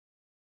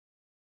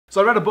So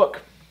I read a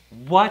book.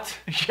 What?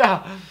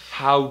 Yeah.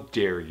 How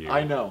dare you?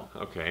 I know.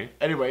 Okay.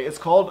 Anyway, it's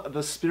called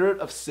The Spirit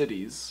of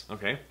Cities.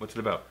 Okay, what's it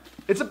about?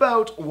 It's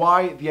about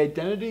why the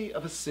identity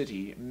of a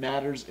city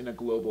matters in a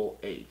global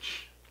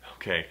age.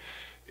 Okay,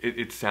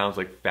 it sounds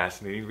like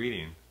fascinating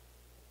reading.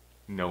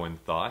 No one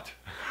thought.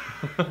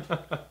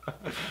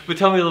 But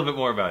tell me a little bit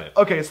more about it.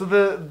 Okay, so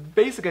the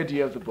basic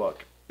idea of the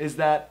book is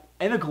that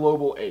in a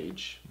global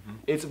age,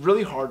 it's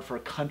really hard for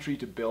a country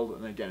to build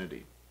an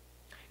identity.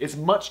 It's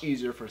much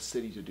easier for a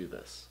city to do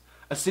this.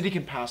 A city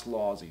can pass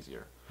laws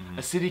easier.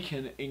 A city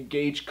can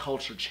engage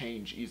culture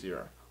change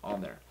easier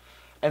on there.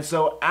 And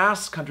so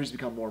as countries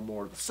become more and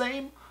more the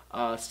same,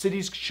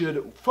 cities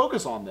should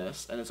focus on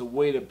this, and it's a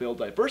way to build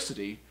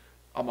diversity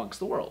amongst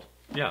the world.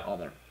 Yeah. On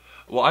there.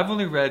 Well, I've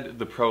only read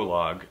the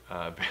prologue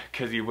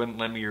because you wouldn't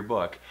lend me your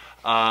book.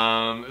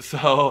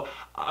 So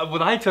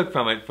what I took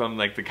from it, from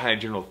like the kind of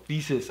general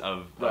thesis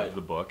of the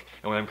book,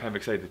 and what I'm kind of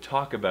excited to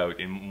talk about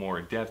in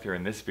more depth here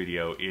in this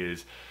video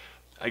is,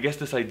 I guess,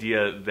 this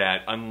idea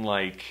that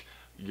unlike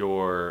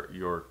your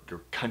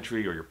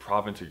country or your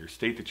province or your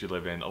state that you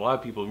live in, a lot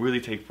of people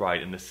really take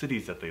pride in the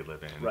cities that they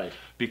live in,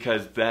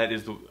 because that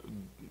is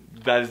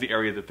the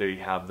area that they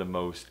have the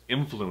most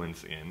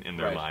influence in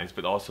their lives,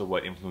 but also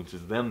what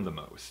influences them the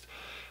most.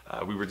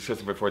 We were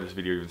discussing before this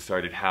video even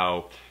started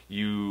how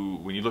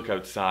when you look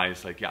outside,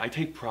 it's like, yeah, I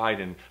take pride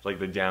in like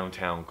the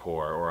downtown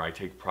core, or I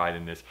take pride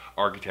in this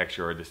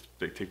architecture, or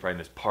take pride in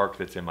this park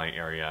that's in my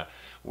area.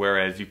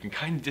 Whereas you can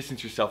kind of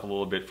distance yourself a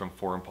little bit from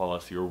foreign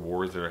policy or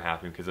wars that are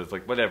happening, because it's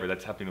like, whatever,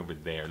 that's happening over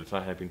there. That's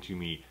not happening to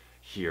me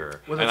here.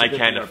 Whether that's a good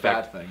thing or a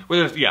bad thing.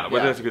 Whether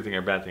that's a good thing or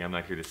a bad thing, I'm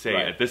not here to say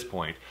at this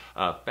point.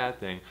 Bad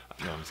thing.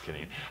 No, I'm just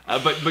kidding.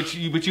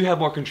 But you have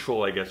more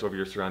control, I guess, over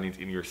your surroundings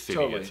in your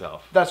city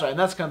itself. That's right, and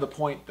that's kind of the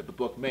point that the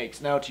book makes.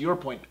 Now, to your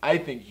point, I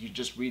think you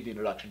just read the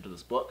introduction to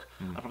this book.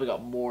 I probably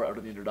got more out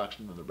of the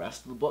introduction than the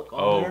rest of the book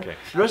on there. Okay.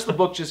 The rest of the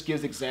book just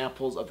gives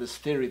examples of this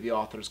theory the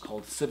authors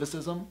called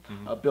civicism,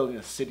 building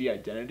a city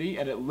identity,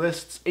 and it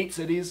lists 8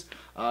 cities,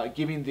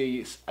 giving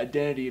the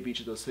identity of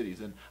each of those cities.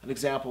 And an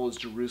example is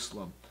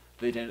Jerusalem.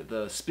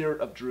 The spirit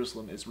of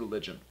Jerusalem is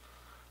religion.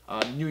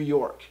 New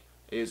York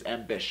is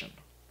ambition.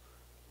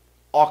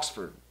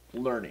 Oxford,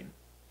 learning.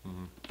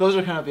 Those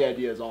are kind of the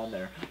ideas on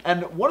there.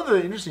 And one of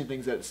the interesting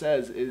things that it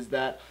says is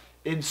that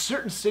in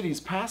certain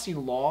cities,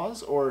 passing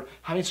laws or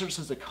having certain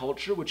sense of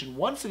culture, which in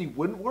one city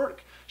wouldn't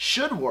work,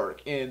 should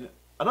work in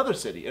another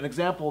city. An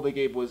example they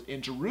gave was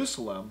in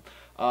Jerusalem.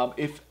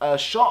 If a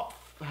shop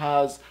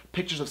has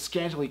pictures of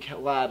scantily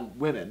clad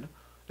women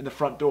in the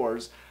front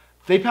doors,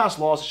 they passed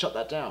laws to shut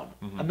that down.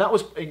 And that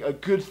was a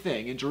good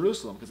thing in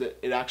Jerusalem, because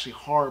it actually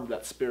harmed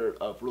that spirit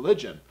of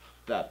religion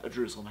that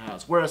Jerusalem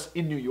has. Whereas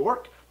in New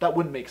York, that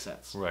wouldn't make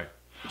sense. Right.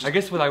 I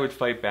guess what I would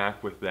fight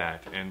back with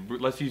that, and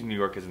let's use New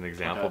York as an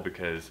example,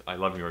 because I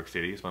love New York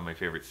City. It's one of my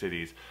favorite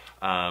cities.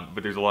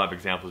 But there's a lot of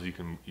examples you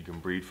can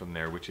breed from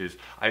there, which is,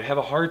 I have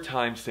a hard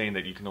time saying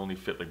that you can only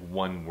fit like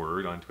one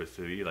word onto a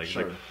city. Like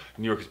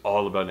New York is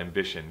all about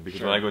ambition, because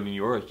when I go to New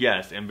York,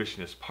 yes,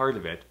 ambition is part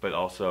of it, but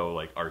also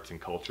like arts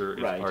and culture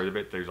is part of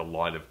it. There's a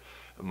lot of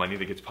money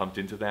that gets pumped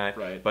into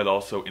that, but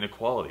also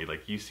inequality.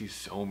 Like, you see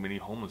so many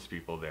homeless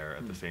people there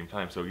at the same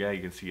time. So yeah, you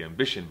can see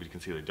ambition, but you can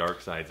see the dark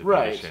sides of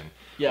ambition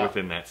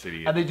within that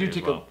city. And they do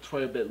take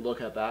quite a bit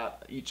look at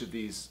that. Each of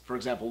these, for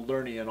example,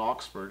 learning in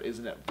Oxford,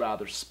 isn't it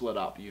rather split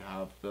up? You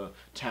have the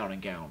town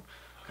and gown.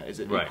 Is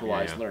it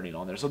equalized learning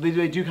on there? So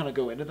they do kind of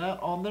go into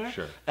that on there.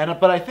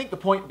 But I think the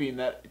point being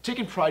that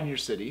taking pride in your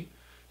city,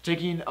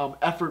 taking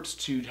efforts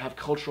to have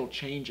cultural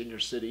change in your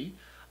city,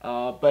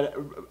 but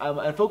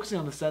I'm focusing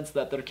on the sense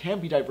that there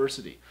can be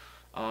diversity,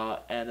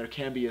 and there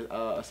can be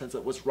a sense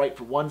that what's right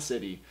for one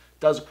city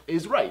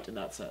is right in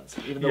that sense,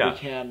 even though we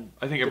can.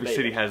 I think every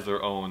city has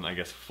their own, I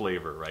guess,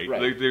 flavor, right?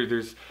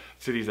 There's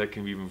cities that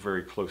can be even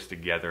very close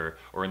together,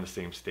 or in the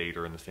same state,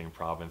 or in the same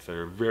province, that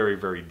are very,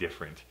 very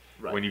different.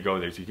 When you go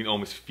there, so you can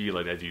almost feel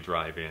it as you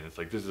drive in. It's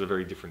like, this is a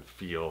very different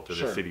feel to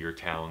the city or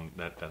town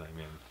that I'm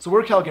in. So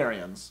we're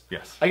Calgarians.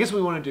 Yes. I guess what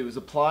we want to do is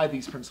apply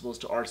these principles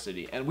to our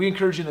city. And we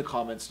encourage you in the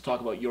comments to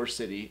talk about your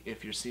city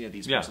if you're seeing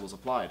these principles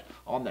applied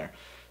on there.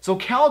 So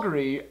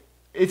Calgary,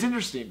 it's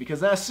interesting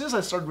because as soon as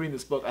I started reading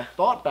this book, I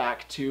thought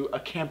back to a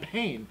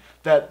campaign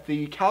that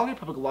the Calgary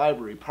Public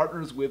Library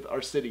partners with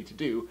our city to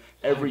do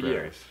every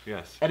year.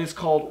 Yes. And it's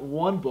called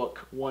One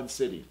Book, One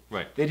City.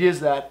 Right. The idea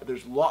is that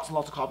there's lots and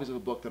lots of copies of a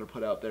book that are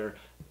put out there.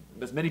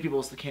 As many people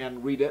as they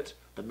can read it.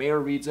 The mayor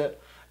reads it.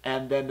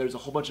 And then there's a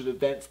whole bunch of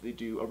events they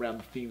do around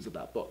the themes of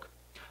that book.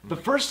 The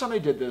first time they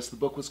did this, the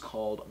book was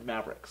called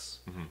Mavericks.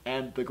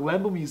 And the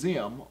Glenbow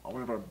Museum,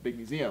 one of our big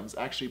museums,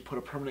 actually put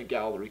a permanent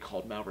gallery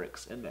called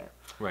Mavericks in there.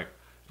 Right.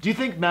 Do you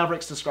think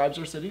Mavericks describes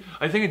our city?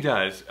 I think it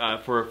does,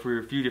 for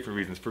a few different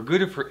reasons. For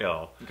good or for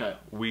ill,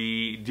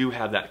 we do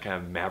have that kind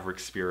of maverick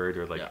spirit,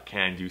 or like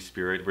can-do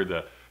spirit. We're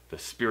the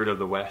spirit of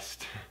the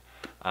West,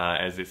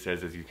 as it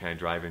says as you kind of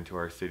drive into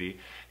our city.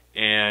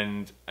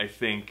 And I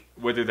think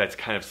whether that's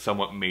kind of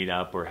somewhat made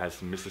up or has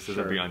some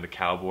mysticism beyond the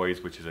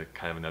cowboys, which is a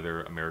kind of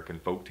another American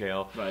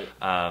folktale.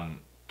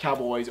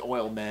 cowboys,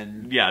 oil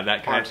men. Yeah,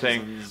 that kind of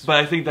thing. But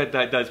I think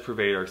that does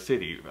pervade our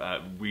city.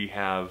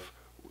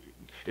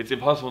 It's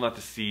impossible not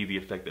to see the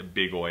effect that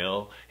big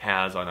oil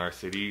has on our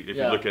city. If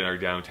you look at our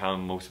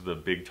downtown, most of the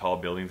big tall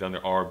buildings down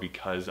there are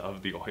because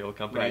of the oil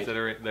companies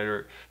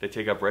that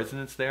take up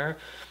residence there.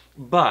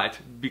 But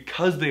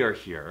because they are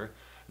here,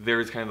 there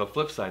is kind of the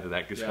flip side to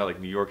that, because kind of like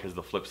New York has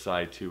the flip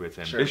side to its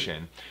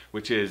ambition,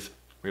 which is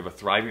we have a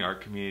thriving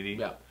art community.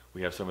 Yeah.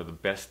 We have some of the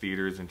best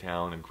theaters in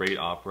town, a great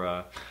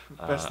opera.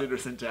 Best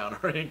theaters in town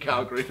are in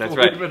Calgary. That's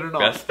right.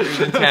 Best theaters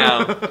in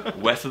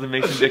town, west of the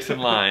Mason-Dixon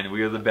line.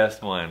 We are the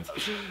best ones.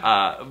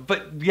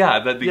 But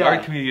yeah, the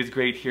art community is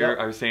great here. Yep.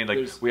 I was saying,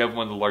 like, we have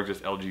one of the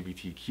largest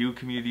LGBTQ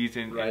communities,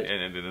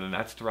 and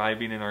that's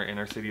thriving in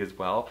our city as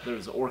well.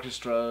 There's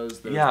orchestras.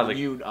 There's the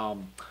new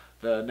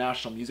the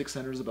National Music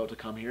Center is about to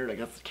come here. Like,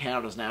 that's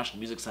Canada's National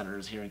Music Center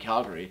is here in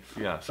Calgary.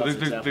 Yeah, so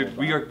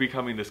we are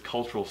becoming this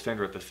cultural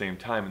center at the same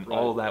time, and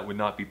all of that would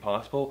not be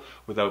possible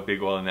without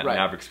Big Oil and that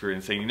Maverick spirit,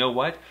 and saying, you know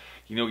what?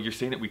 You know, you're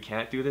saying that we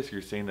can't do this.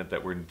 You're saying that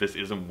this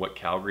isn't what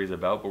Calgary is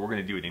about, but we're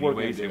going to do it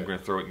anyways, and we're going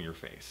to throw it in your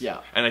face. Yeah,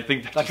 and I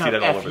think that kind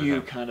of all over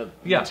the kind of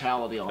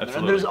mentality on there.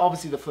 And there's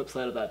obviously the flip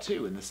side of that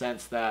too, in the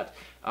sense that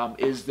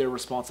is there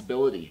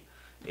responsibility?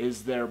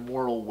 Is there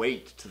moral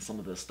weight to some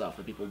of this stuff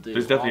that people do?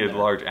 There's definitely a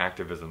large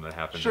activism that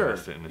happens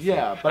in this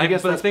yeah, but I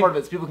guess that's part of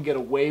it. People can get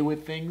away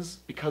with things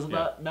because of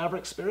that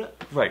maverick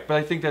spirit. Right, but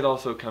I think that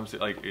also comes to,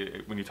 like,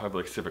 when you talk about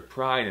like civic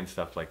pride and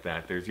stuff like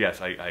that, there's,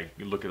 I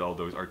look at all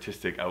those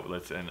artistic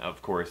outlets, and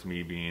of course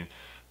me being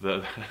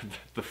the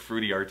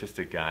fruity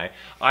artistic guy,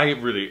 I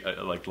really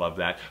love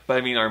that. But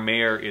I mean, our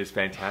mayor is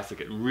fantastic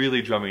at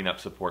really drumming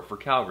up support for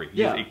Calgary.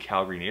 He's a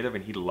Calgary native,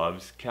 and he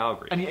loves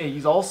Calgary. And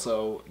he's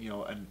also, you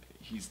know,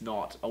 he's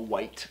not a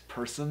white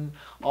person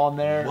on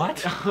there.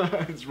 What?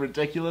 It's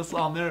ridiculous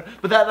on there.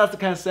 But that's the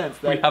kind of sense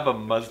that we have a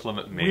Muslim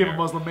mayor. We have a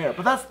Muslim mayor.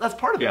 But that's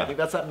part of it. I think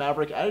that's that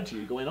maverick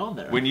attitude going on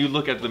there. When you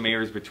look at the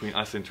mayors between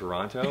us and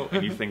Toronto,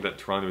 and you think that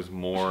Toronto is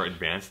more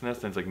advanced than us,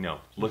 then it's like, no,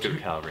 look at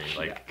Calgary.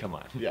 Like, come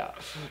on. Yeah.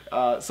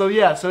 So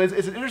it's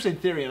an interesting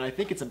theory, and I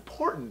think it's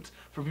important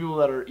for people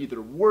that are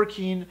either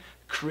working,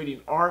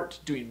 creating art,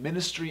 doing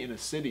ministry in a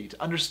city,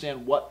 to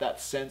understand what that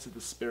sense of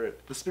the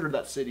spirit of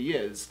that city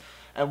is.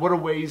 And what are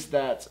ways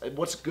that, and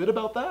what's good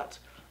about that,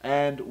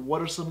 and what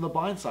are some of the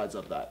blind sides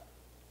of that?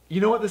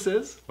 You know what this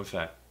is? What's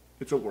that?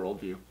 It's a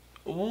worldview.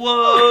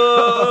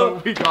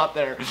 Whoa! We got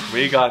there.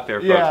 We got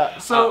there, folks. Yeah,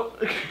 so...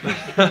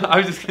 I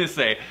was just going to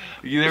say,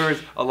 there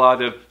was a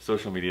lot of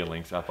social media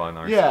links up on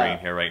our screen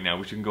here right now,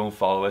 which you can go and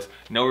follow us.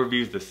 No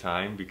reviews this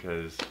time,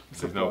 because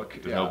there's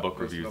no book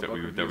reviews that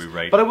we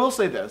write. But I will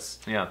say this.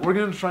 Yeah. We're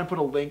going to try and put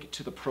a link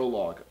to the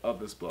prologue of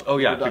this book. Oh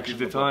yeah,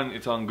 because it's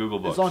on Google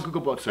Books. It's on Google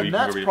Books, so and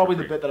that's probably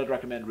the bit that I'd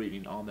recommend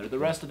reading on there. The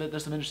rest of it,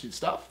 there's some interesting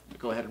stuff.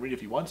 Go ahead and read it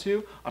if you want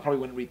to. I probably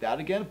wouldn't read that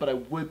again, but I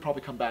would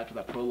probably come back to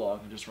that prologue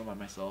and just remind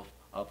myself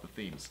of the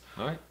themes.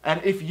 All right.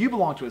 And if you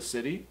belong to a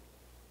city,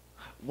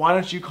 why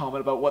don't you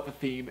comment about what the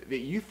theme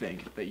that you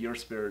think that your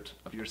spirit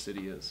of your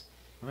city is?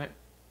 All right.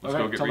 Let's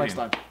go get reading. Until next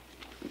time.